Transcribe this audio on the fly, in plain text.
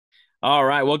All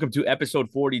right, welcome to episode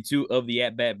 42 of the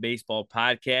At Bat Baseball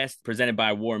podcast, presented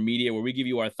by War Media, where we give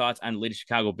you our thoughts on the latest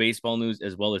Chicago baseball news,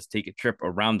 as well as take a trip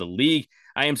around the league.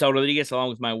 I am Saul Rodriguez, along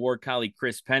with my War colleague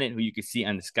Chris Pennant, who you can see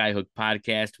on the Skyhook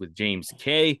podcast with James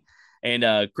K.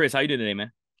 And Chris, how you doing today,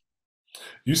 man?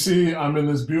 You see, I'm in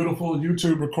this beautiful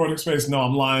YouTube recording space. No,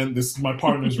 I'm lying. This is my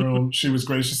partner's room. She was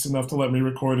gracious enough to let me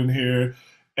record in here.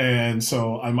 And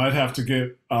so I might have to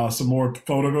get some more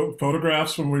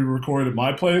photographs when we record at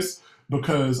my place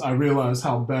because I realize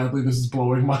how badly this is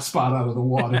blowing my spot out of the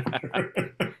water.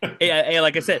 Hey,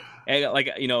 like I said,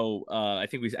 I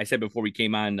think I said before we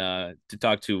came on to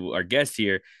talk to our guest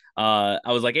here, I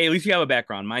was like, hey, at least you have a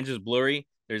background. Mine's just blurry.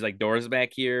 There's like doors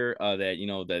back here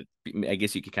that I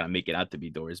guess you could kind of make it out to be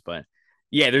doors, but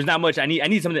yeah, there's not much. I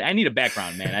need something. I need a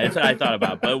background, man. That's what I thought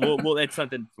about, but we'll that's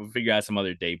something we'll figure out some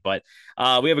other day. But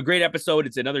we have a great episode.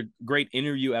 It's another great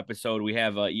interview episode. We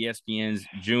have ESPN's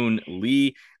June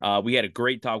Lee. We had a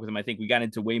great talk with him. I think we got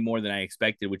into way more than I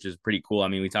expected, which is pretty cool. I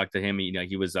mean, we talked to him.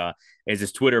 He was as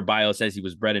his Twitter bio says, he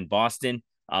was bred in Boston.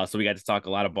 So we got to talk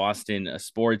a lot of Boston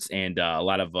sports and a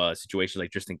lot of situations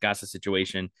like Tristan Casa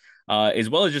situation, as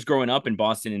well as just growing up in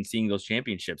Boston and seeing those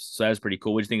championships. So that was pretty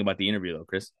cool. What do you think about the interview, though,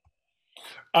 Chris?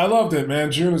 I loved it,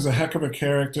 man. June is a heck of a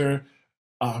character.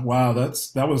 Wow, that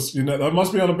was that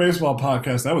must be on a baseball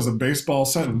podcast. That was a baseball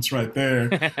sentence right there.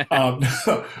 Um,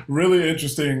 really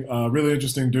interesting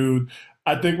dude.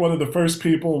 I think one of the first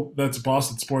people that's a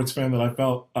Boston sports fan that I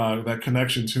felt that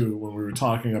connection to when we were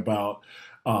talking about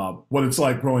what it's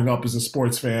like growing up as a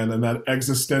sports fan and that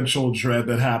existential dread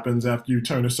that happens after you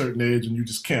turn a certain age and you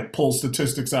just can't pull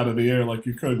statistics out of the air like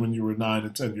you could when you were 9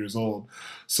 and 10 years old.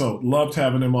 So loved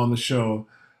having him on the show.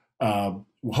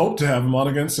 Hope to have him on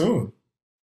again soon.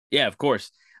 Yeah, of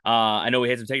course. I know we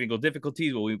had some technical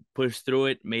difficulties, but we pushed through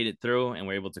it, made it through, and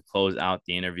we're able to close out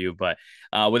the interview. But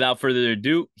without further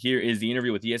ado, here is the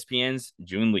interview with ESPN's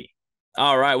June Lee.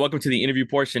 All right, welcome to the interview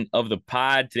portion of the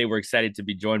pod. Today, we're excited to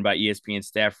be joined by ESPN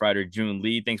staff writer June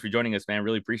Lee. Thanks for joining us, man.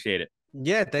 Really appreciate it.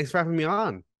 Yeah, thanks for having me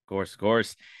on. Of course, of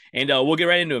course. And we'll get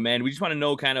right into it, man. We just want to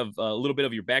know kind of a little bit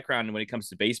of your background when it comes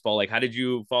to baseball. Like, how did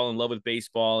you fall in love with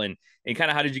baseball, and kind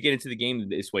of how did you get into the game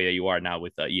this way that you are now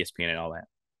with ESPN and all that?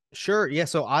 Sure. Yeah.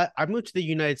 So I moved to the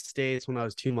United States when I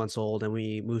was 2 months old, and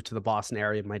we moved to the Boston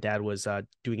area. My dad was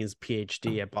doing his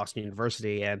PhD at Boston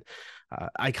University, and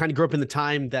I kind of grew up in the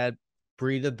time that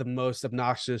breeded the most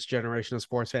obnoxious generation of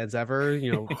sports fans ever.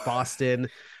 Boston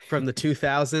from the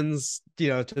 2000s,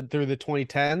 through the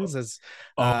 2010s as,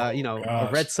 Oh a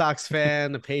gosh. Red Sox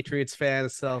fan, a Patriots fan, a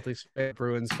Celtics fan,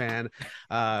 Bruins fan,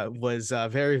 was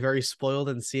very, very spoiled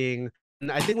and seeing.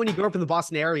 And I think when you grow up in the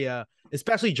Boston area,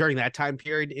 especially during that time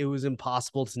period, it was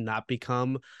impossible to not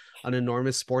become an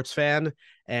enormous sports fan.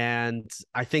 And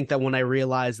I think that when I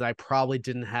realized that I probably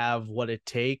didn't have what it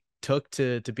took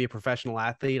to be a professional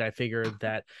athlete, I figured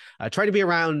that trying to be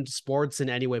around sports in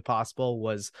any way possible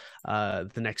was the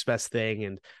next best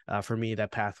thing. And for me,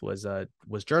 that path was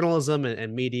journalism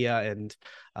and media. And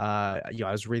I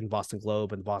was reading Boston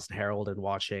Globe and Boston Herald and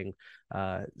watching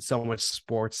so much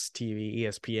sports TV,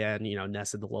 ESPN,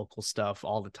 nested the local stuff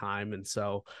all the time. And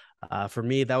so for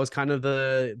me, that was kind of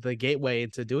the gateway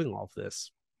into doing all of this.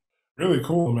 Really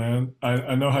cool, man.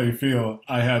 I know how you feel.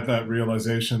 I had that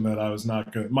realization that I was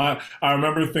not good. I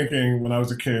remember thinking when I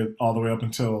was a kid, all the way up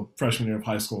until freshman year of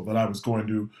high school, that I was going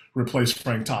to replace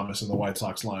Frank Thomas in the White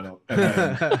Sox lineup. And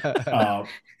then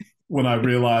when I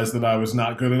realized that I was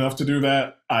not good enough to do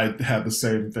that, I had the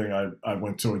same thing. I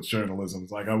went towards journalism.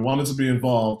 It's like I wanted to be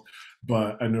involved,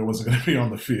 but I knew it wasn't going to be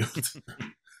on the field.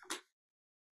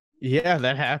 Yeah,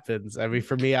 that happens. I mean,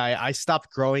 for me, I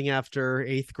stopped growing after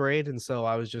eighth grade. And so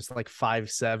I was just like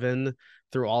 5'7"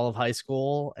 through all of high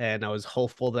school. And I was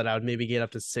hopeful that I would maybe get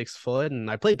up to 6 foot. And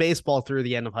I played baseball through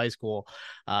the end of high school.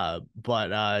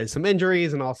 But some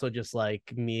injuries and also just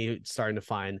like me starting to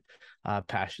find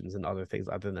passions and other things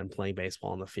other than playing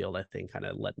baseball on the field, I think kind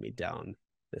of led me down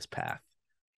this path.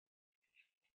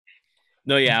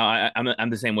 No, yeah,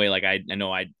 I'm the same way. Like I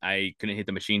know I couldn't hit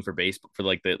the machine for base for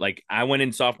like I went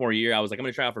in sophomore year. I was like, I'm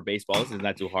gonna try out for baseball. This is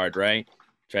not too hard, right?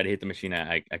 Try to hit the machine.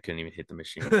 I couldn't even hit the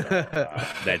machine. So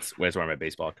that's where my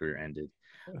baseball career ended.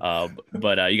 You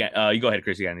go ahead,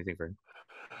 Chris. You got anything for?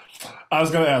 I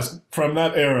was going to ask from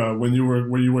that era when you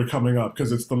were coming up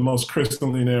because it's the most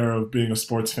crystalline era of being a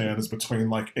sports fan is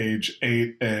between like age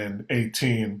 8 and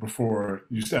 18 before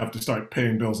you have to start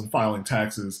paying bills and filing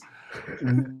taxes.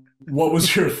 What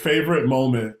was your favorite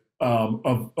moment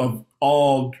of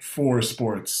all four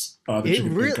sports that It you can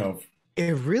think really of?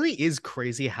 it really is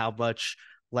crazy how much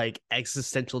like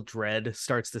existential dread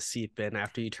starts to seep in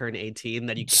after you turn 18,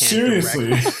 that Seriously.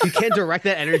 you can't direct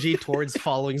that energy towards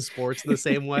following sports in the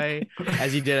same way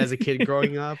as you did as a kid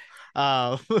growing up.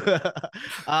 Uh,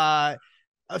 uh,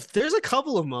 there's a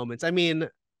couple of moments. I mean,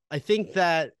 I think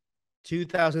that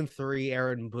 2003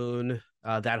 Aaron Boone,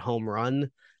 that home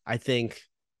run, I think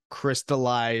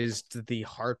crystallized the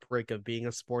heartbreak of being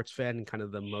a sports fan in kind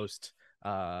of the most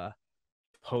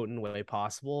potent way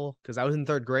possible, because I was in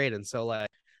third grade, and so like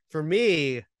for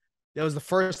me, that was the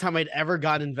first time I'd ever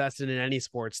got invested in any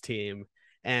sports team,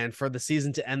 and for the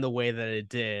season to end the way that it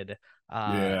did,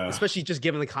 Yeah. especially just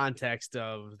given the context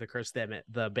of the curse,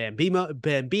 the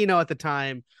Bambino at the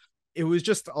time, it was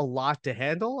just a lot to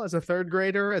handle as a third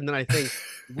grader. And then I think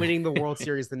winning the World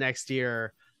Series the next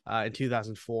year, in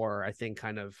 2004, I think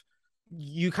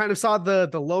you kind of saw the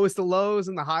lowest of lows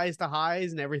and the highest of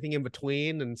highs and everything in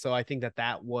between. And so I think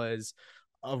that was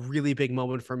a really big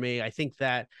moment for me. I think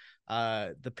that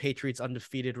the Patriots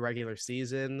undefeated regular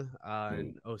season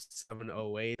in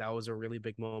 07-08, that was a really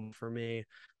big moment for me.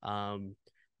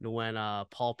 When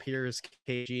Paul Pierce,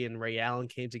 KG, and Ray Allen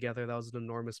came together, that was an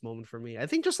enormous moment for me. I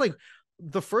think just like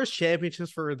the first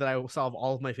championships that I saw of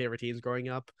all of my favorite teams growing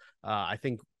up, I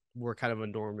think were kind of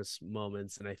enormous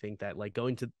moments. And I think that like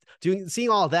seeing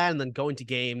all of that and then going to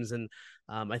games, and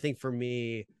I think for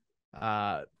me,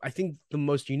 I think the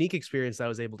most unique experience I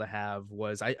was able to have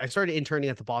was I started interning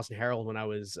at the Boston Herald when I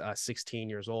was 16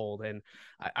 years old, and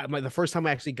the first time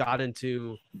I actually got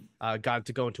to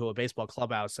go into a baseball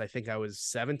clubhouse, I think I was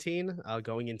 17,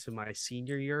 going into my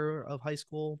senior year of high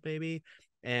school, maybe.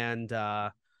 And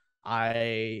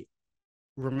I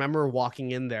remember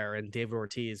walking in there, and David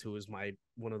Ortiz, who was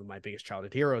one of my biggest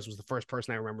childhood heroes, was the first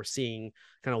person I remember seeing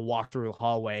kind of walk through the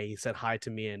hallway. He said hi to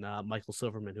me, and Michael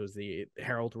Silverman, who was the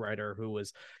Herald writer who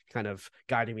was kind of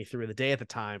guiding me through the day at the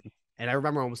time. And I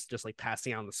remember almost just like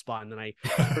passing out on the spot. And then I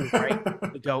turned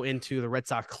right to go into the Red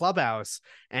Sox clubhouse,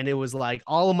 and it was like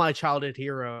all of my childhood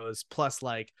heroes plus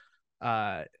like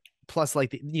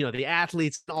the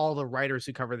athletes and all the writers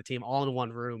who cover the team all in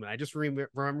one room. And I just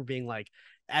remember being like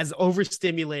as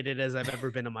overstimulated as I've ever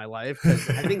been in my life. Because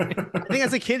I think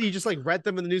as a kid, you just like read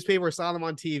them in the newspaper, saw them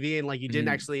on TV, and like you didn't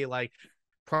actually like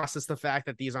process the fact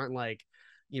that these aren't like,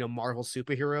 Marvel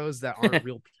superheroes that aren't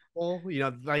real people.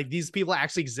 Like these people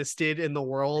actually existed in the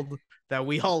world that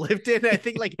we all lived in. I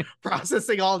think like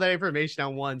processing all that information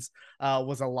at once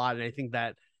was a lot. And I think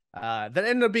that that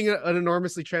ended up being an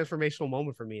enormously transformational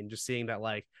moment for me, and just seeing that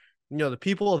like, the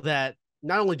people that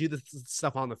not only do this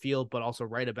stuff on the field, but also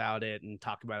write about it and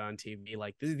talk about it on TV.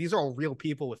 Like these are all real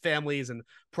people with families and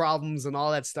problems and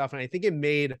all that stuff. And I think it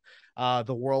made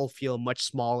the world feel much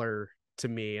smaller to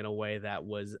me in a way that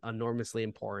was enormously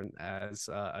important as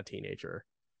a teenager.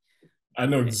 I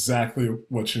know exactly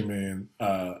what you mean.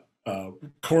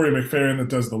 Corey McFerrin, that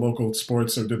does the local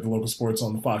sports or did the local sports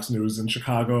on Fox News in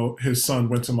Chicago, his son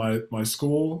went to my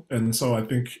school. And so I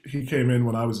think he came in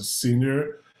when I was a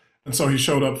senior. And so he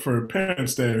showed up for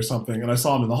Parents' Day or something, and I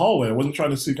saw him in the hallway. I wasn't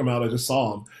trying to seek him out. I just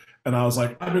saw him. And I was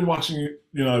like, I've been watching you.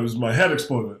 It was my head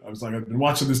exploded. I was like, I've been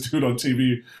watching this dude on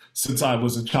TV since I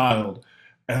was a child.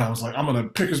 And I was like, I'm going to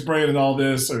pick his brain and all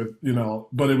this,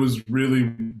 but it was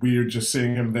really weird just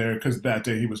seeing him there, because that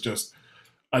day he was just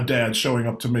a dad showing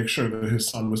up to make sure that his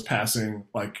son was passing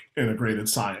like integrated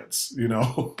science,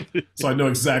 So I know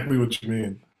exactly what you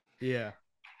mean. Yeah.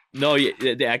 No,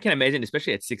 I can imagine,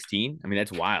 especially at 16. I mean,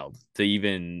 that's wild to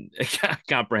even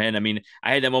comprehend. I mean,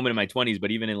 I had that moment in my 20s, but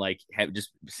even in like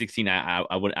just 16, I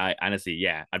honestly,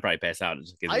 yeah, I'd probably pass out.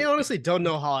 I honestly don't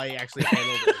know how I actually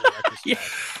handled it.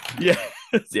 Yeah,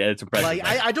 it's impressive. Like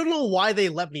I don't know why they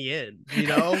let me in.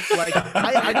 Like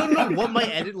I don't know what my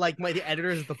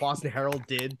editors at the Boston Herald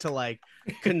did to like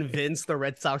convince the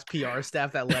Red Sox PR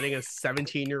staff that letting a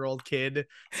 16-year-old kid,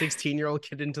 16-year-old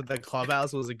kid into the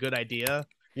clubhouse was a good idea.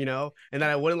 And then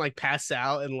I wouldn't like pass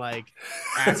out and like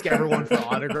ask everyone for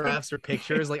autographs or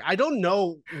pictures. Like, I don't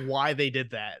know why they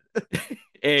did that.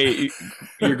 Hey,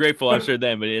 you're grateful, I'm sure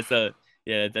then, but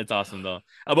that's awesome though.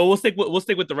 But we'll stick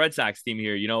with the Red Sox team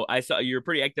here. I saw you're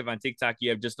pretty active on TikTok.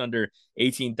 You have just under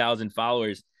 18,000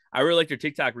 followers. I really liked your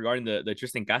TikTok regarding the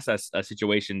Tristan Casas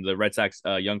situation, the Red Sox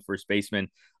young first baseman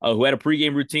who had a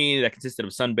pregame routine that consisted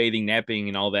of sunbathing, napping,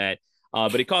 and all that.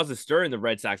 But it caused a stir in the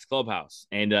Red Sox clubhouse.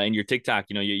 And in your TikTok,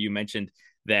 you mentioned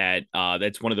that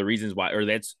that's one of the reasons why, or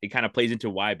it kind of plays into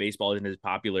why baseball isn't as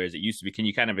popular as it used to be. Can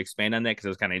you kind of expand on that? Because I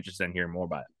was kind of interested in hearing more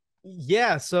about it.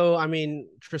 Yeah, so I mean,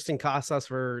 Tristan Casas,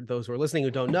 for those who are listening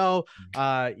who don't know,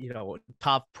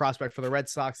 top prospect for the Red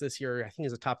Sox this year. I think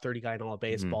he's a top 30 guy in all of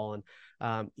Mm-hmm. baseball,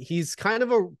 and he's kind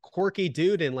of a quirky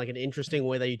dude in like an interesting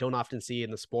way that you don't often see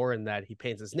in the sport. In that he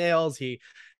paints his nails, he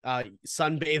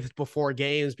sunbathed before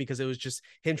games because it was just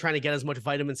him trying to get as much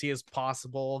vitamin C as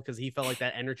possible because he felt like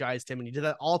that energized him, and he did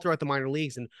that all throughout the minor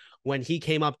leagues. And when he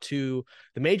came up to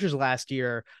the majors last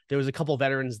year, there was a couple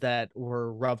veterans that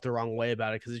were rubbed the wrong way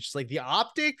about it because it's just like the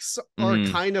optics are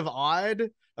Mm-hmm. kind of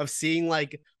odd of seeing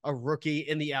like a rookie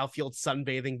in the outfield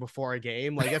sunbathing before a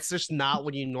game. Like that's just not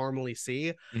what you normally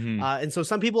see. Mm-hmm. And so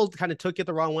some people kind of took it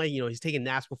the wrong way. He's taking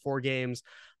naps before games.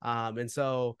 And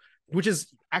so, which is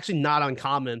actually not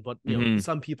uncommon, but Mm-hmm.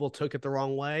 some people took it the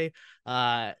wrong way.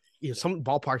 Some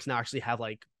ballparks now actually have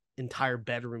like entire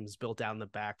bedrooms built down the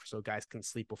back so guys can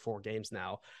sleep before games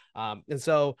now. And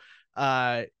so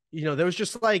there was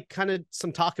just like kind of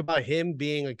some talk about him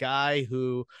being a guy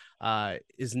who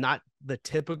is not the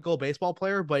typical baseball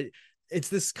player, but it's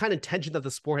this kind of tension that the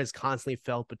sport has constantly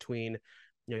felt between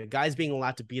guys being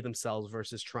allowed to be themselves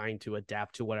versus trying to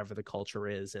adapt to whatever the culture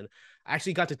is. And I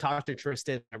actually got to talk to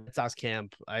Tristan at Red Sox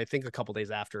camp, I think a couple days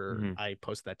after Mm-hmm. I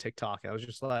posted that TikTok. I was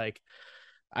just like,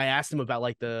 I asked him about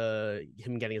like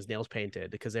him getting his nails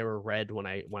painted because they were red when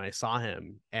I saw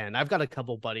him, and I've got a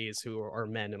couple buddies who are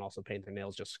men and also paint their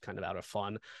nails just kind of out of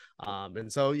fun, and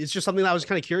so it's just something that I was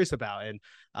kind of curious about.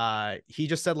 And he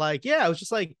just said like, yeah, I was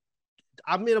just like,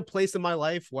 I'm in a place in my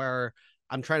life where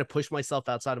I'm trying to push myself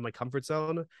outside of my comfort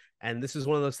zone, and this is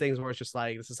one of those things where it's just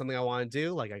like, this is something I want to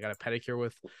do. Like I got a pedicure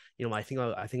with, I think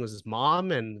it was his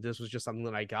mom, and this was just something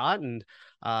that I got, and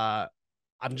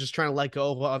I'm just trying to let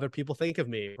go of what other people think of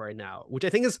me right now, which I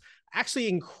think is actually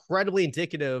incredibly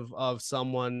indicative of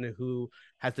someone who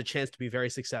has the chance to be very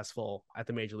successful at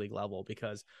the major league level,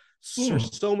 because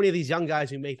there's so many of these young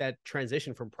guys who make that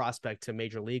transition from prospect to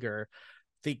major leaguer.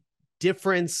 The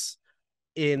difference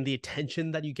in the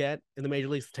attention that you get in the major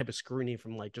leagues, the type of scrutiny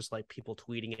from like just like people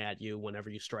tweeting at you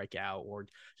whenever you strike out, or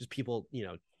just people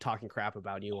talking crap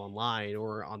about you online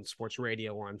or on sports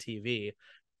radio or on TV,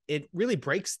 it really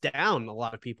breaks down a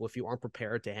lot of people if you aren't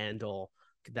prepared to handle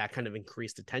that kind of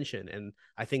increased attention. And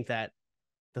I think that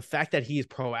the fact that he's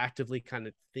proactively kind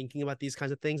of thinking about these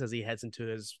kinds of things as he heads into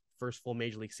his first full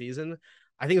major league season,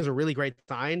 I think is a really great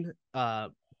sign.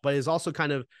 But is also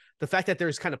kind of the fact that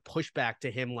there's kind of pushback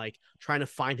to him, like trying to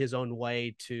find his own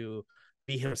way to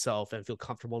be himself and feel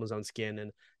comfortable in his own skin,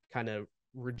 and kind of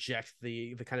reject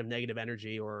the kind of negative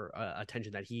energy or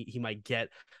attention that he might get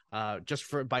just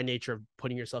by nature of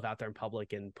putting yourself out there in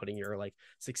public and putting your like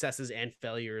successes and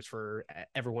failures for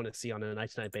everyone to see on a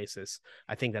night-to-night basis.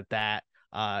 I think that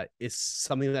is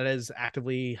something that has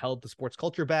actively held the sports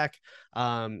culture back,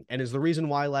 and is the reason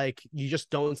why like you just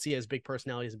don't see as big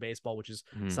personalities in baseball, which is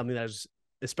Mm-hmm. something that is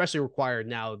especially required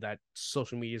now that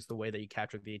social media is the way that you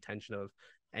capture the attention of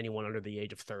anyone under the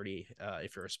age of 30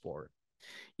 if you're a sport.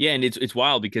 Yeah, and it's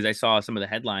wild because I saw some of the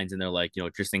headlines and they're like,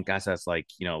 Tristan Casas like,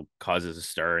 causes a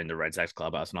stir in the Red Sox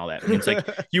clubhouse and all that. And it's like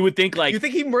you would think like you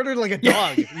think he murdered like a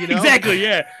yeah, dog, exactly,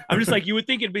 yeah. I'm just like you would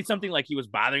think it'd be something like he was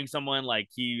bothering someone, like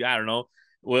I don't know.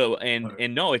 Well,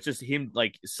 and no, it's just him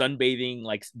like sunbathing,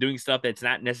 like doing stuff that's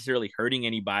not necessarily hurting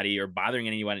anybody or bothering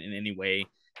anyone in any way.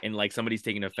 And like somebody's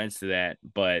taking offense to that,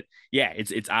 but yeah,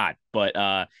 it's odd,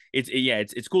 but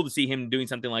it's cool to see him doing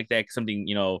something like that. Something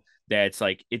that's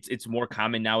like it's more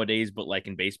common nowadays, but like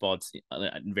in baseball, it's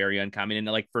very uncommon. And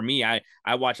like for me, I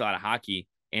watch a lot of hockey,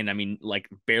 and I mean like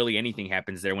barely anything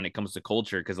happens there when it comes to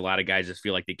culture because a lot of guys just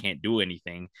feel like they can't do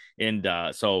anything, and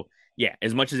so yeah,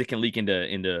 as much as it can leak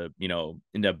into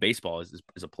baseball is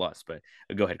a plus. But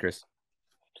go ahead, Chris.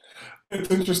 It's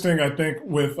interesting, I think,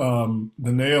 with the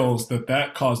nails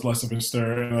that caused less of a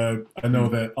stir. And I know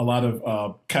Mm-hmm. that a lot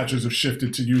of catchers have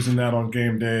shifted to using that on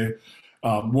game day.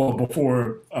 Well,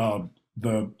 before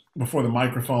the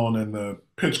microphone and the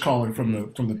pitch calling from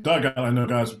the dugout, I know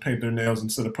guys would paint their nails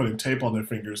instead of putting tape on their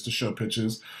fingers to show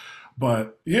pitches.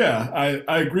 But yeah,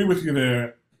 I agree with you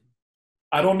there.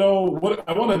 I don't know what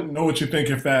I want to know what you think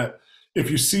if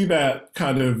you see that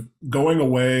kind of going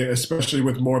away, especially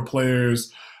with more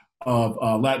players of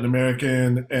Latin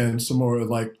American and some more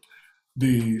like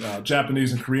the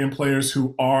Japanese and Korean players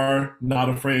who are not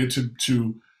afraid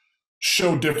to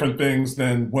show different things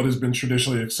than what has been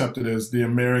traditionally accepted as the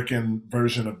American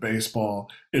version of baseball.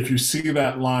 If you see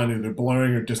that line either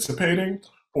blurring or dissipating,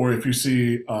 or if you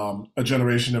see a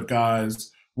generation of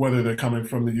guys, whether they're coming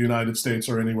from the United States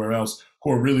or anywhere else, who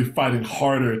are really fighting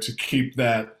harder to keep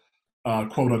that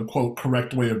quote unquote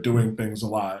correct way of doing things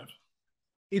alive.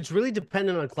 It's really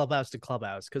dependent on clubhouse to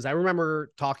clubhouse, because I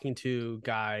remember talking to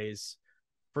guys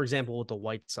for example, with the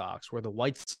White Sox, where the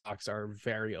White Sox are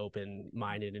very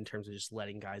open-minded in terms of just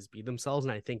letting guys be themselves.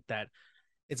 And I think that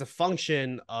it's a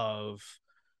function of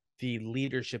the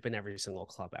leadership in every single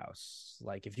clubhouse.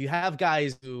 Like if you have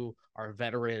guys who are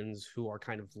veterans who are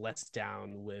kind of lets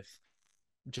down with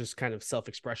just kind of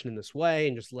self-expression in this way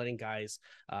and just letting guys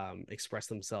express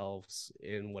themselves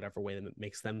in whatever way that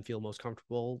makes them feel most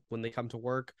comfortable when they come to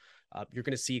work, you're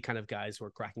going to see kind of guys who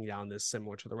are cracking down this,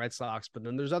 similar to the Red Sox. But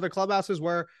then there's other clubhouses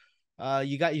where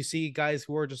you see guys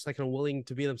who are just like willing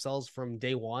to be themselves from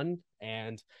day one.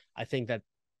 And I think that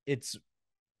it's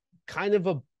kind of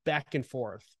a back and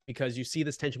forth, because you see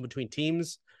this tension between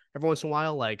teams every once in a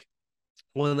while. Like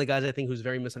one of the guys I think who's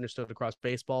very misunderstood across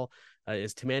baseball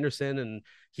is Tim Anderson, and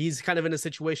he's kind of in a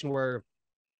situation where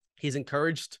he's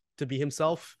encouraged to be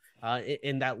himself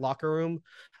in that locker room,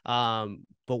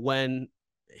 but when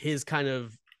his kind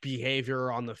of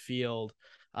behavior on the field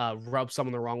rubs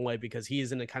someone the wrong way because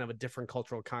he's in a kind of a different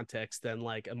cultural context than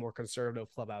like a more conservative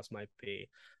clubhouse might be,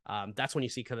 that's when you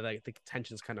see kind of like the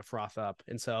tensions kind of froth up.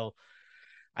 And so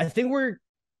I think we're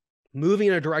moving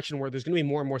in a direction where there's going to be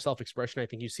more and more self-expression. I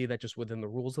think you see that just within the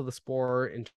rules of the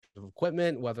sport in terms of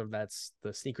equipment, whether that's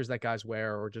the sneakers that guys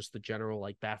wear or just the general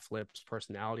like bat flips,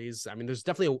 personalities. I mean, there's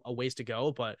definitely a ways to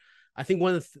go, but I think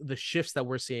one of the shifts that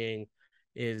we're seeing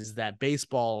is that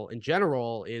baseball in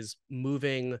general is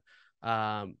moving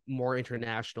more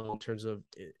international in terms of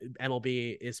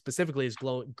MLB is specifically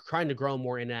trying to grow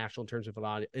more international in terms of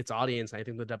its audience. I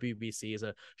think the WBC is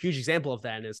a huge example of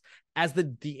that. And is as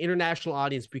the international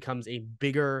audience becomes a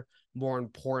bigger, more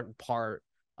important part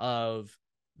of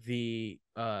the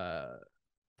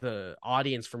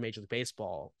audience for Major League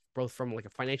Baseball, both from like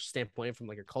a financial standpoint and from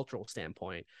like a cultural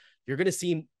standpoint, you're going to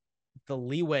see the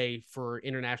leeway for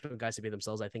international guys to be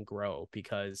themselves, I think, grow,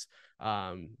 because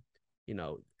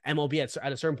MLB at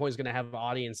a certain point is going to have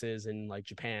audiences in like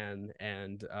Japan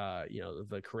and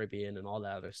the Caribbean and all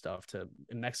that other stuff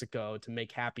in Mexico to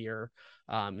make happier.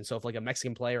 And so if like a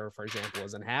Mexican player, for example,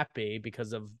 is unhappy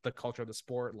because of the culture of the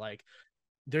sport, like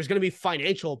there's going to be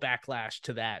financial backlash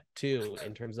to that too,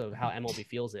 in terms of how MLB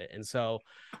feels it. And so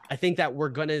I think that we're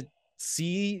going to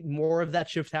see more of that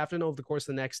shift happen over the course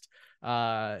of the next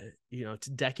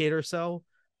decade or so.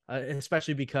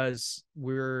 Especially because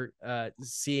we're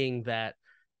seeing that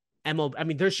MLB, I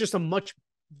mean, there's just the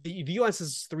US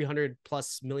is 300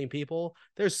 plus million people.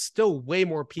 There's still way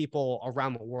more people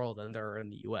around the world than there are in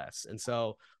the US. And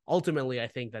so ultimately, I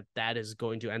think that is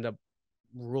going to end up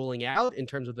ruling out in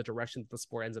terms of the direction that the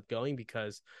sport ends up going,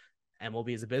 because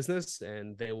MLB is a business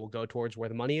and they will go towards where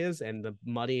the money is. And the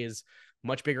money is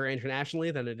much bigger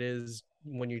internationally than it is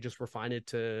when you just refine it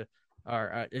to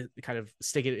or kind of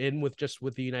stick it in with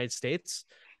the United States.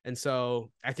 And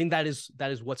so I think that is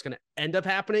what's going to end up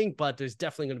happening, but there's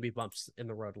definitely going to be bumps in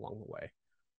the road along the way.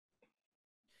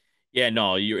 Yeah,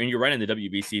 no, you're right on the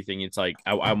WBC thing. It's like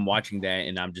I'm watching that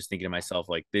and I'm just thinking to myself,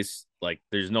 like this, like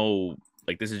there's no,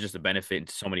 like this is just a benefit in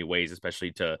so many ways,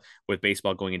 especially with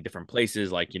baseball going in different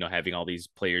places, like, having all these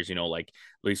players, like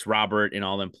Luis Robert and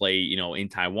all them play, in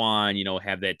Taiwan,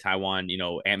 have that Taiwan,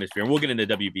 atmosphere. And we'll get into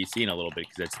WBC in a little bit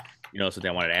because that's, something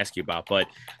I wanted to ask you about. But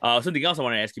something else I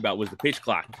wanted to ask you about was the pitch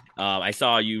clock. I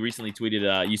saw you recently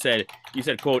tweeted, you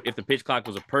said, quote, "If the pitch clock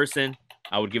was a person,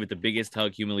 I would give it the biggest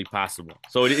hug humanly possible."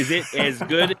 So is it as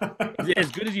good? Is it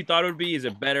as good as you thought it would be? Is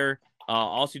it better?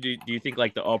 Also, do you think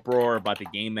like the uproar about the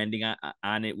game ending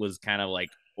on it was kind of like,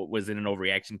 was it an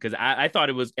overreaction? Because I thought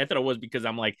it was because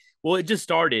I'm like, well, it just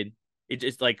started. It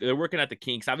just like they're working out the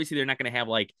kinks. Obviously, they're not going to have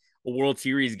like a World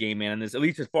Series game, man, on this, at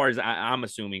least as far as I'm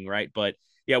assuming, right? But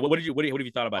yeah, what have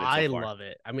you thought about it so far? I love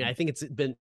it. I mean, I think it's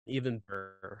been even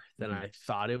better than I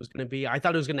thought it was going to be. I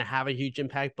thought it was going to have a huge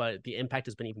impact, but the impact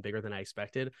has been even bigger than I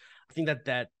expected. I think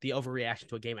that the overreaction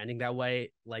to a game ending that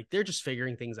way, like they're just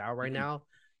figuring things out right now.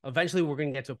 Eventually we're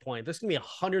going to get to a point. There's going to be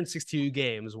 162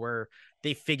 games where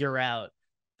they figure out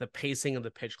the pacing of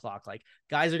the pitch clock. Like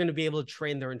guys are going to be able to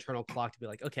train their internal clock to be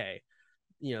like, okay,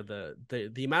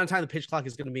 the amount of time the pitch clock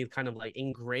is going to be kind of like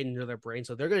ingrained into their brain.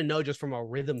 So they're going to know just from a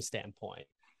rhythm standpoint,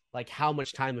 like how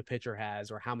much time the pitcher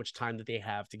has or how much time that they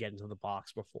have to get into the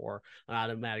box before an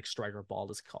automatic strike or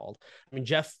ball is called. I mean,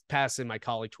 Jeff Passan, my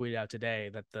colleague, tweeted out today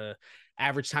that the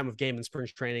average time of game in spring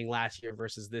training last year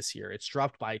versus this year, it's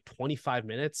dropped by 25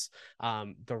 minutes.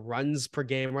 The runs per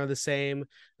game are the same.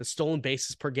 The stolen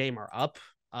bases per game are up.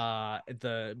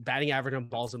 The batting average on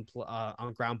balls and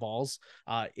on ground balls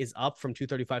is up from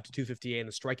 235 to 258, and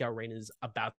the strikeout rate is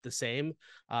about the same.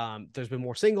 There's been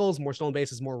more singles, more stolen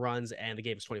bases, more runs, and the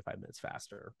game is 25 minutes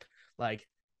faster. Like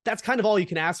that's kind of all you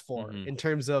can ask for in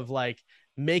terms of like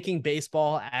making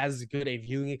baseball as good a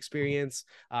viewing experience,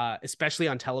 especially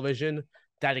on television,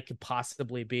 that it could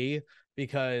possibly be,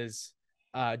 because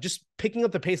just picking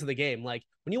up the pace of the game. Like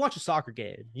when you watch a soccer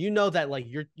game, you know that like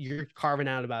you're carving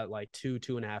out about like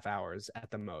 2.5 hours at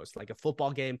the most. Like a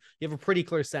football game, you have a pretty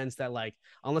clear sense that like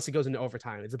unless it goes into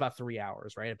overtime, it's about 3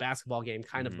 hours, right? A basketball game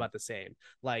kind of about the same.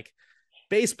 Like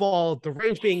baseball, the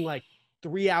range being like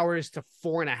 3 hours to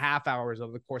 4.5 hours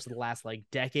over the course of the last like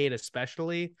decade,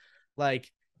 especially.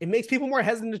 Like it makes people more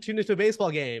hesitant to tune into a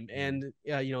baseball game and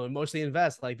emotionally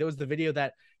invest. Like there was the video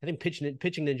that I think Pitching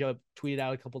Ninja tweeted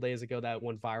out a couple days ago that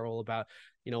went viral about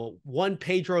one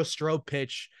Pedro Strop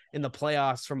pitch in the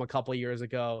playoffs from a couple of years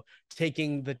ago,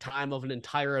 taking the time of an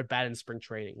entire at bat in spring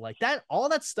training. Like that, all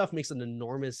that stuff makes an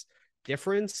enormous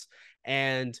difference.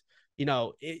 And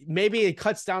maybe it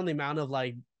cuts down the amount of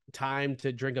like time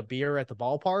to drink a beer at the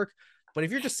ballpark. But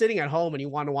if you're just sitting at home and you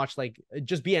want to watch, like,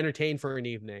 just be entertained for an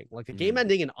evening, like a game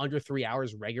ending in under 3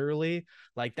 hours regularly,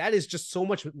 like that is just so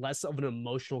much less of an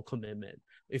emotional commitment.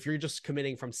 If you're just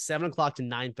committing from 7 o'clock to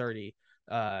 9:30,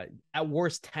 at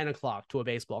worst 10 o'clock to a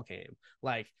baseball game,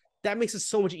 like that makes it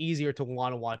so much easier to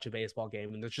want to watch a baseball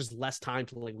game. And there's just less time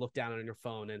to like look down on your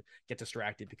phone and get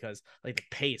distracted, because like the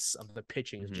pace of the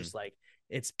pitching is just like,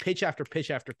 it's pitch after pitch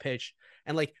after pitch.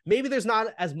 And like, maybe there's not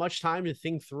as much time to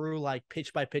think through like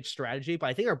pitch by pitch strategy, but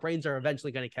I think our brains are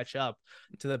eventually going to catch up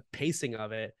to the pacing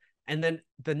of it. And then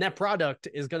the net product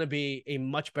is going to be a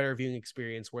much better viewing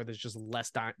experience where there's just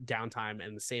less downtime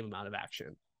and the same amount of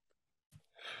action.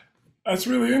 That's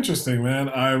really interesting, man.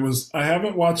 I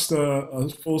haven't watched a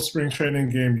full spring training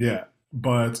game yet,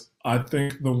 but I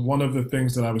think one of the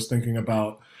things that I was thinking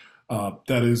about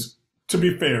that is, to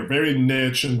be fair, very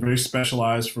niche and very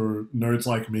specialized for nerds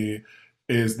like me,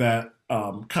 is that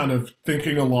kind of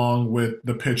thinking along with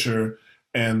the pitcher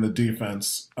and the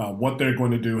defense, what they're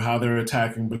going to do, how they're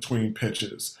attacking between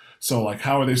pitches. So, like,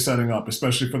 how are they setting up,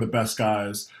 especially for the best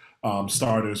guys,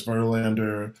 starters,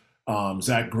 Verlander,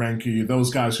 Zach Greinke,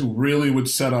 those guys who really would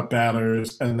set up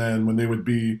batters, and then when they would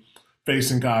be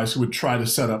facing guys who would try to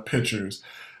set up pitchers.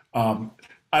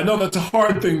 I know that's a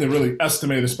hard thing to really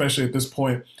estimate, especially at this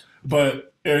point.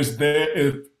 But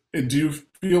do you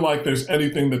feel like there's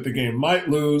anything that the game might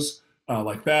lose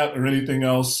like that, or anything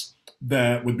else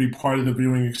that would be part of the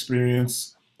viewing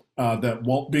experience that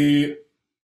won't be,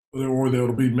 or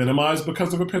that'll be minimized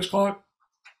because of a pitch clock?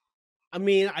 I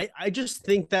mean, I just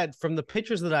think that from the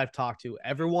pitchers that I've talked to,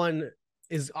 everyone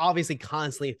is obviously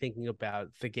constantly thinking about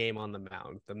the game on the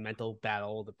mound, the mental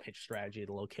battle, the pitch strategy,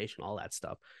 the location, all that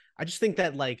stuff. I just think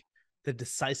that like the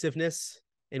decisiveness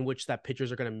in which that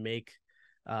pitchers are going to make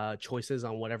choices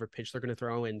on whatever pitch they're going to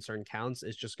throw in certain counts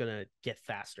is just going to get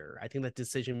faster. I think that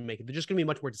decision making, they're just going to be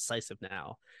much more decisive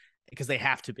now because they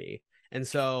have to be. And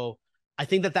so I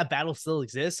think that battle still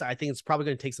exists. I think it's probably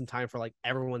going to take some time for like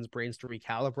everyone's brains to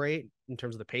recalibrate in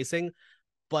terms of the pacing,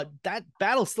 but that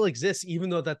battle still exists, even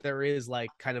though that there is like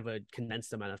kind of a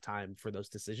condensed amount of time for those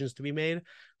decisions to be made.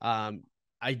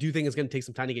 I do think it's going to take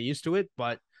some time to get used to it,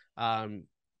 but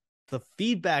the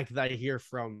feedback that I hear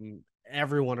from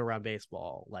everyone around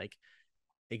baseball, like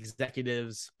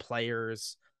executives,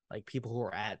 players, like people who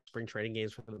are at spring training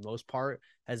games for the most part,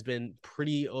 has been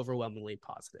pretty overwhelmingly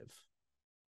positive.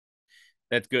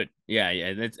 That's good.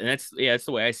 Yeah. That's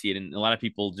the way I see it. And a lot of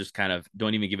people just kind of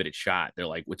don't even give it a shot. They're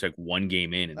like, it's like one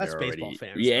game in, and that's they're baseball already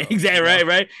fans. Yeah, though, exactly.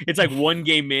 Right. It's like one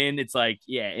game in. It's like,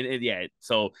 yeah.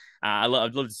 So I'd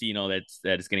love to see, that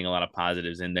it's getting a lot of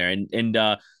positives in there.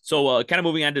 So kind of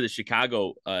moving on to the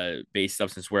Chicago based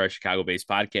stuff, since we're a Chicago based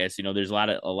podcast, there's a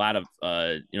lot of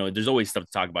there's always stuff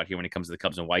to talk about here when it comes to the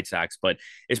Cubs and White Sox, but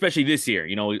especially this year,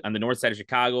 on the north side of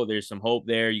Chicago, there's some hope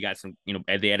there. You got some,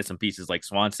 they added some pieces like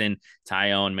Swanson,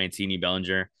 Taillon, Mancini,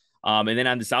 Bellinger. And then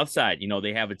on the south side,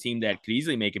 they have a team that could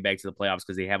easily make it back to the playoffs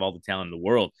because they have all the talent in the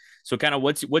world. So kind of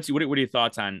what are your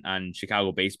thoughts on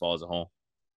Chicago baseball as a whole?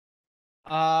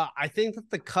 I think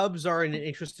that the Cubs are in an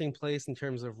interesting place in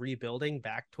terms of rebuilding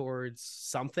back towards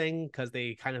something, because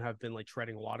they kind of have been like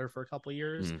treading water for a couple of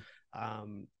years.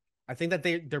 I think that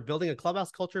they're building a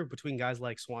clubhouse culture between guys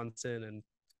like Swanson and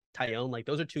Taillon. Like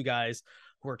those are two guys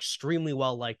who are extremely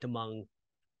well liked among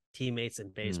teammates in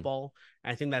baseball.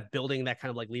 And I think that building that kind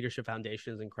of like leadership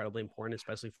foundation is incredibly important,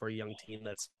 especially for a young team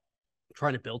that's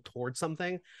trying to build towards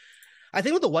something. I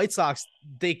think with the White Sox,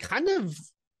 they kind of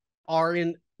are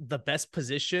in the best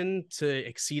position to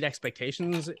exceed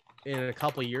expectations in a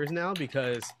couple of years now,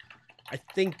 because I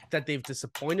think that they've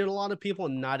disappointed a lot of people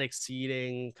and not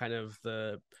exceeding kind of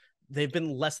they've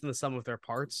been less than the sum of their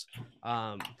parts.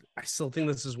 I still think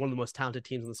this is one of the most talented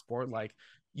teams in the sport. Like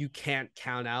you can't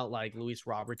count out like Luis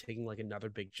Robert taking like another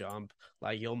big jump.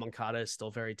 Like Yo Moncada is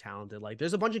still very talented. Like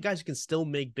there's a bunch of guys who can still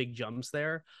make big jumps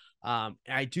there. And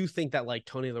I do think that like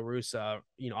Tony La Russa,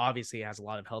 obviously has a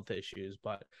lot of health issues,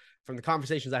 but from the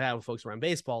conversations I had with folks around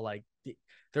baseball, like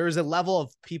there is a level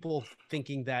of people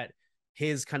thinking that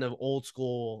his kind of old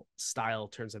school style in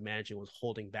terms of managing was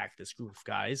holding back this group of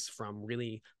guys from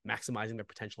really maximizing their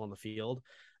potential on the field.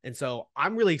 And so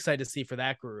I'm really excited to see for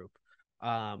that group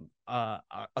a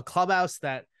clubhouse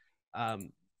that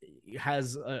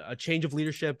has a change of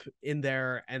leadership in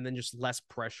there, and then just less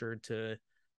pressure to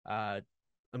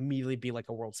immediately be like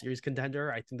a World Series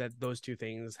contender. I think that those two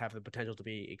things have the potential to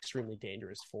be extremely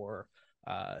dangerous for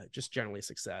just generally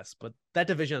success. But that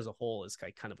division as a whole is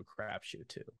kind of a crapshoot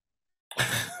too.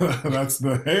 That's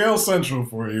the AL Central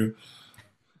for you.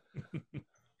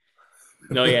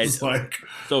 No, yeah. It's like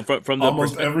so from the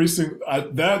almost every single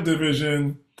that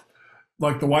division,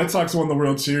 like the White Sox won the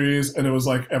World Series, and it was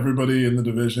like everybody in the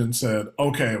division said,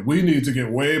 "Okay, we need to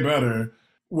get way better."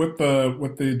 With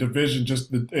the division,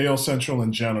 just the AL Central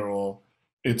in general,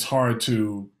 it's hard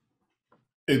to.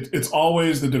 It's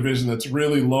always the division that's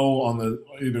really low on the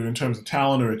either in terms of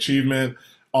talent or achievement.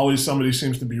 Always somebody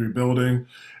seems to be rebuilding.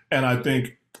 And I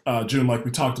think, June, like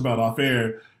we talked about off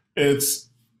air, it's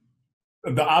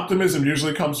the optimism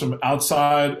usually comes from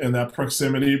outside, and that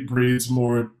proximity breeds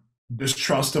more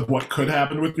distrust of what could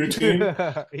happen with your team.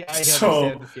 Yeah, I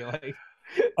understand the feeling.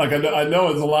 Like I know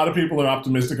there's a lot of people are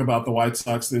optimistic about the White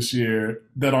Sox this year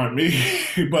that aren't me,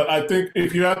 but I think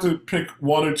if you have to pick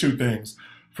one or two things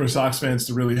for Sox fans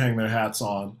to really hang their hats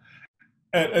on,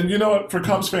 and you know what, for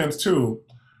Cubs fans too,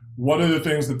 what are the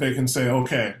things that they can say,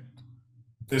 okay,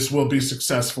 this will be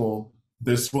successful.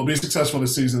 This will be successful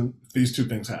this season if these two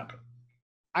things happen.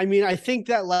 I mean, I think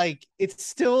that like it's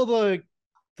still the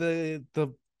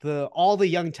all the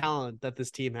young talent that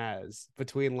this team has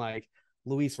between like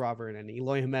Luis Robert and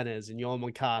Eloy Jimenez and Yoel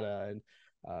Moncada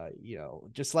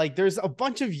and just like there's a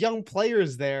bunch of young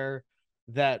players there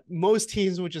that most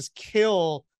teams would just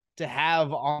kill to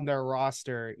have on their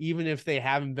roster, even if they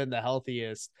haven't been the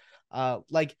healthiest.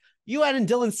 Like you add in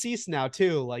Dylan Cease now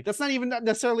too. Like that's not even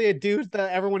necessarily a dude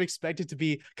that everyone expected to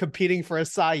be competing for a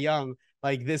Cy Young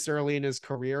like this early in his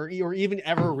career or even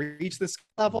ever reach this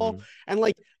level. Mm-hmm. And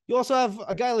like you also have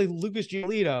a guy like Lucas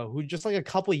Giolito, who just like a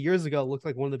couple of years ago looked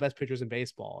like one of the best pitchers in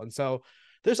baseball. And so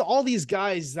there's all these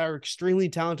guys that are extremely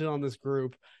talented on this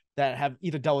group that have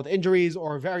either dealt with injuries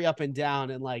or very up and down.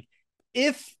 And like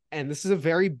and this is a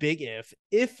very big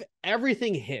if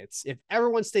everything hits, if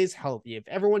everyone stays healthy, if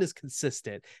everyone is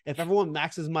consistent, if everyone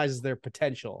maximizes their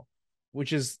potential,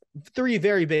 which is three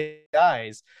very big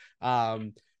guys.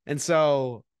 And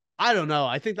so I don't know.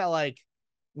 I think that like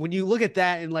when you look at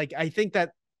that and like, I think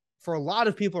that for a lot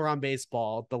of people around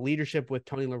baseball, the leadership with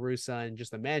Tony La Russa and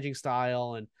just the managing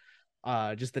style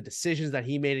and just the decisions that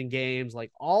he made in games,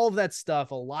 like all of that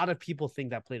stuff, a lot of people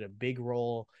think that played a big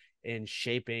role in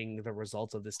shaping the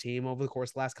results of this team over the course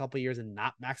of the last couple of years and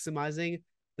not maximizing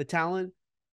the talent.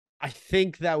 I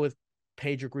think that with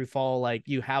Pedro Grifol, like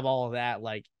you have all of that,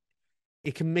 like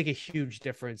it can make a huge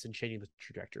difference in changing the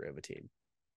trajectory of a team.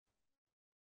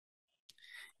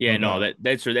 Yeah, no,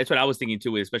 that's what I was thinking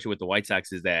too, especially with the White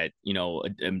Sox, is that,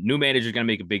 a new manager is going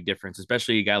to make a big difference,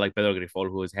 especially a guy like Pedro Grifol,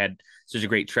 who has had such a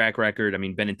great track record. I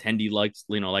mean, Benintendi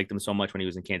liked him so much when he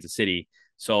was in Kansas City.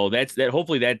 So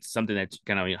hopefully that's something that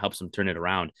kind of helps him turn it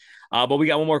around. But we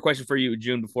got one more question for you,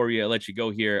 June, before we let you go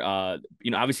here.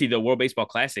 Obviously the World Baseball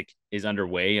Classic is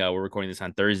underway. We're recording this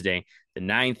on Thursday, the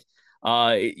 9th.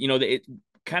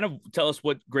 Kind of tell us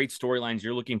what great storylines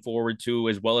you're looking forward to,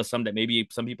 as well as some that maybe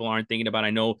some people aren't thinking about. I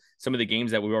know some of the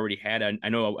games that we've already had. I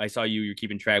know I saw you're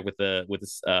keeping track with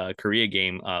this Korea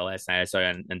game last night. I saw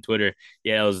you on Twitter.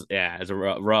 Yeah, it was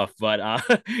rough, but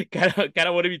kind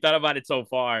of what have you thought about it so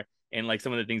far, and like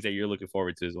some of the things that you're looking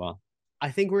forward to as well? I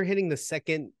think we're hitting the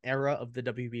second era of the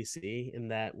WBC in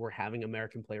that we're having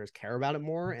American players care about it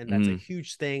more, and that's a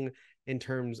huge thing in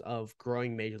terms of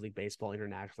growing Major League Baseball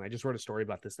internationally. I just wrote a story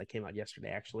about this that came out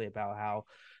yesterday, actually, about how,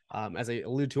 as I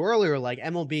alluded to earlier, like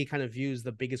MLB kind of views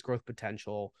the biggest growth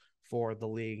potential for the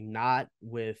league, not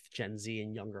with Gen Z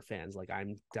and younger fans. Like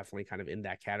I'm definitely kind of in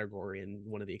that category and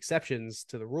one of the exceptions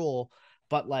to the rule,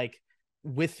 but like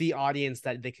with the audience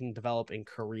that they can develop in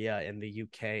Korea and the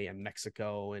UK and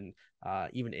Mexico and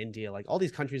even India, like all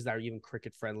these countries that are even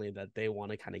cricket friendly that they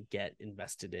want to kind of get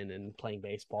invested in playing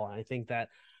baseball. And I think that,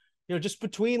 just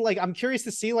between like, I'm curious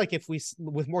to see like if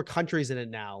with more countries in it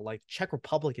now, like Czech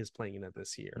Republic is playing in it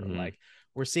this year. Mm-hmm. Like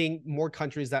we're seeing more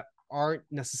countries that aren't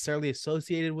necessarily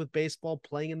associated with baseball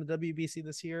playing in the WBC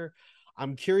this year.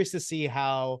 I'm curious to see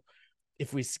how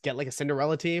if we get like a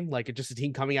Cinderella team, like just a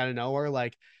team coming out of nowhere,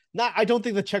 like not, I don't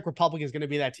think the Czech Republic is going to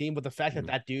be that team, but the fact that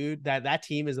that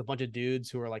team is a bunch of dudes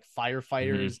who are like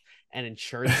firefighters and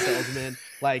insurance salesmen,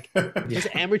 like just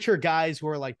amateur guys who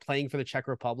are like playing for the Czech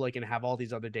Republic and have all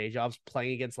these other day jobs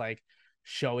playing against like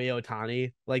Shohei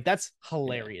Ohtani, like that's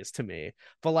hilarious to me.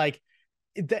 But like,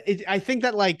 I think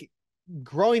that like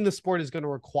growing the sport is going to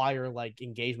require like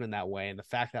engagement that way, and the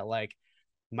fact that like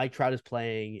Mike Trout is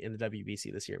playing in the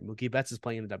WBC this year. Mookie Betts is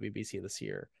playing in the WBC this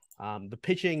year. The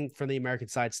pitching for the American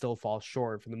side still falls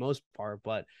short for the most part,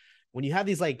 but when you have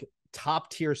these like top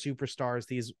tier superstars,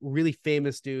 these really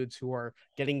famous dudes who are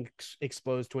getting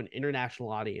exposed to an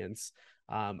international audience,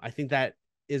 I think that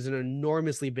is an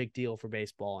enormously big deal for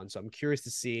baseball. And so I'm curious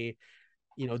to see,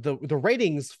 you know, the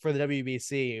ratings for the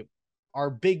WBC are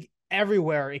big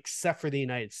everywhere except for the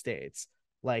United States.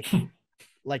 Like,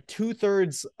 like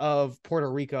 2/3 of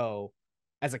Puerto Rico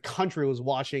as a country was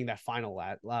watching that final,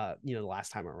 the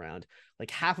last time around.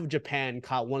 Like half of Japan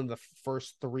caught one of the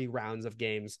first 3 rounds of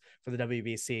games for the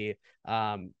WBC,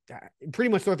 pretty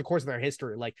much throughout the course of their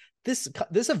history. Like this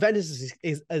event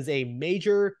is a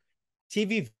major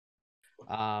TV,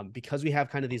 because we have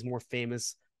kind of these more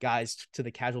famous guys to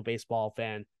the casual baseball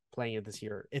fan playing it this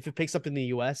year. If it picks up in the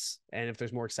US and if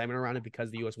there's more excitement around it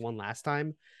because the US won last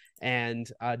time,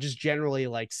 and just generally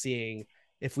like seeing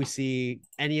if we see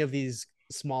any of these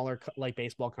smaller like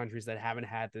baseball countries that haven't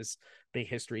had this big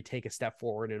history take a step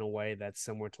forward in a way that's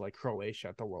similar to like Croatia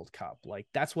at the World Cup. Like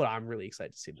that's what I'm really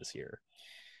excited to see this year.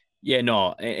 Yeah,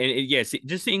 no, and yes,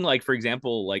 just seeing like for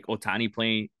example, like Ohtani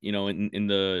playing, you know, in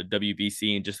the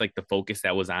WBC, and just like the focus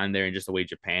that was on there, and just the way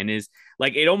Japan is,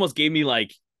 like it almost gave me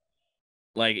like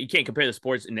you can't compare the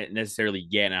sports necessarily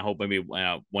yet, and I hope maybe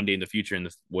one day in the future, in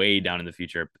the way down in the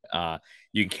future,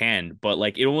 you can. But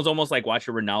like it was almost like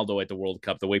watching Ronaldo at the World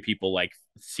Cup, the way people like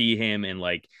see him and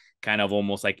like kind of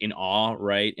almost like in awe,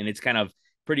 right? And it's kind of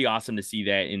pretty awesome to see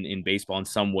that in baseball in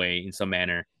some way, in some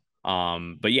manner.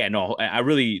 But yeah, no, I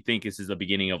really think this is the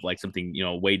beginning of like something, you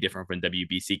know, way different from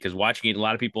WBC, because watching it, a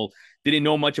lot of people didn't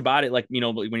know much about it. Like, you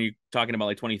know, when you're talking about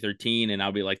like 2013, and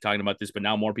I'll be like talking about this, but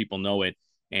now more people know it.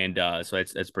 And so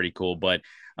that's pretty cool. But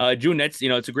June, that's, you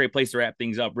know, it's a great place to wrap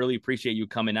things up. Really appreciate you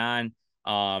coming on.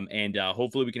 And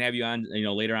hopefully we can have you on, you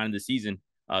know, later on in the season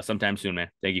sometime soon, man.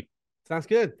 Thank you. Sounds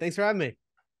good. Thanks for having me.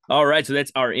 All right, so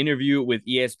that's our interview with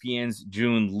ESPN's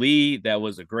June Lee. That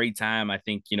was a great time. I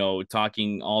think, you know,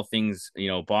 talking all things, you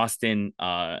know, Boston.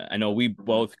 I know we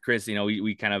both, Chris, you know,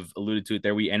 we kind of alluded to it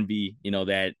there. We envy, you know,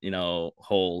 that, you know,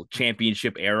 whole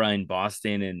championship era in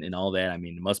Boston and all that. I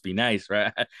mean, it must be nice,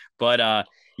 right? But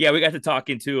yeah, we got to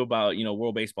talking too about, you know,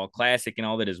 World Baseball Classic and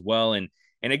all that as well. And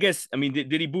I guess, I mean,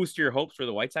 did he boost your hopes for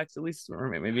the White Sox at least? Or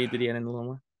maybe did he add in a little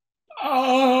more?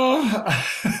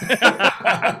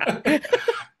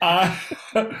 I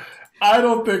I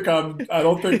don't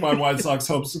think my White Sox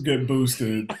hopes get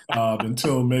boosted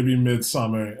until maybe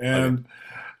midsummer. And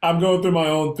I'm going through my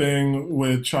own thing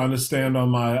with trying to stand on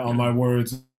my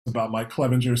words about Mike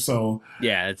Clevenger. So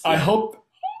yeah, I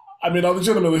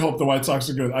legitimately hope the White Sox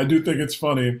are good. I do think it's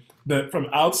funny that from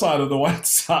outside of the White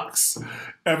Sox,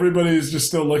 everybody's just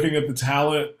still looking at the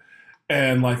talent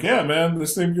and like, yeah, man,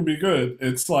 this thing could be good.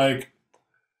 It's like,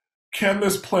 can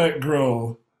this plant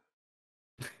grow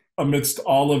amidst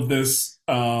all of this?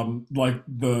 Like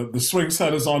the swing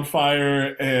set is on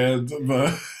fire, and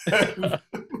like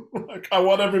I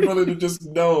want everybody to just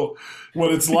know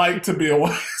what it's like to be a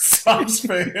White Sox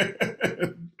fan.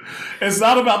 It's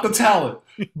not about the talent,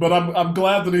 but I'm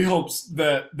glad that he hopes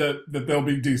that they'll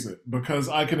be decent, because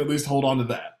I can at least hold on to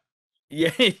that.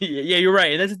 Yeah, yeah, you're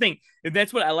right, and that's the thing.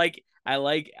 That's what I like. I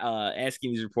like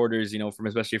asking these reporters, you know,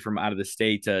 especially from out of the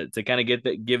state, to kind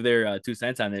of give their 2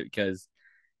 cents on it, because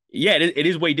yeah, it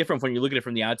is way different when you're looking at it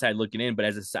from the outside looking in. But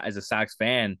as a Sox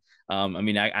fan, I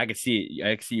mean, I can see it.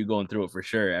 I can see you going through it for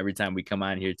sure every time we come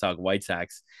on here to talk White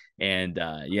Sox. And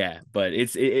yeah, but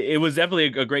it was definitely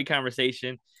a great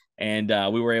conversation, and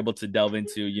we were able to delve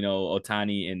into, you know,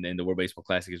 Ohtani and the World Baseball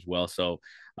Classic as well. So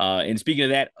and speaking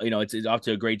of that, you know, it's off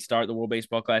to a great start. The World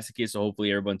Baseball Classic is, so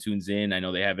hopefully everyone tunes in. I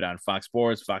know they have it on Fox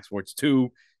Sports, Fox Sports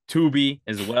 2, Tubi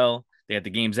as well. They have the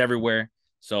games everywhere,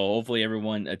 so hopefully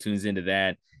everyone tunes into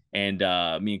that. And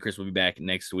me and Chris will be back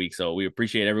next week. So we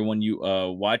appreciate everyone you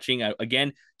watching.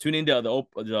 Again, tune into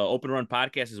the Open Run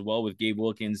podcast as well with Gabe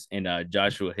Wilkins and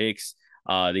Joshua Hicks.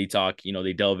 They talk, you know,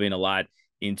 they delve in a lot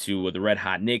into the Red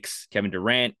Hot Knicks, Kevin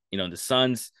Durant, you know, the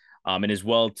Suns, and as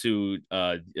well to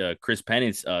Chris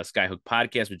Pennant's Skyhook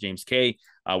podcast with James K,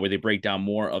 where they break down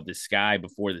more of the sky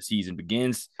before the season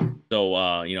begins.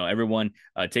 So, you know, everyone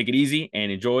take it easy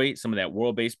and enjoy some of that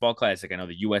World Baseball Classic. I know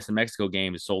the U.S. and Mexico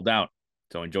game is sold out.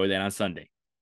 So enjoy that on Sunday.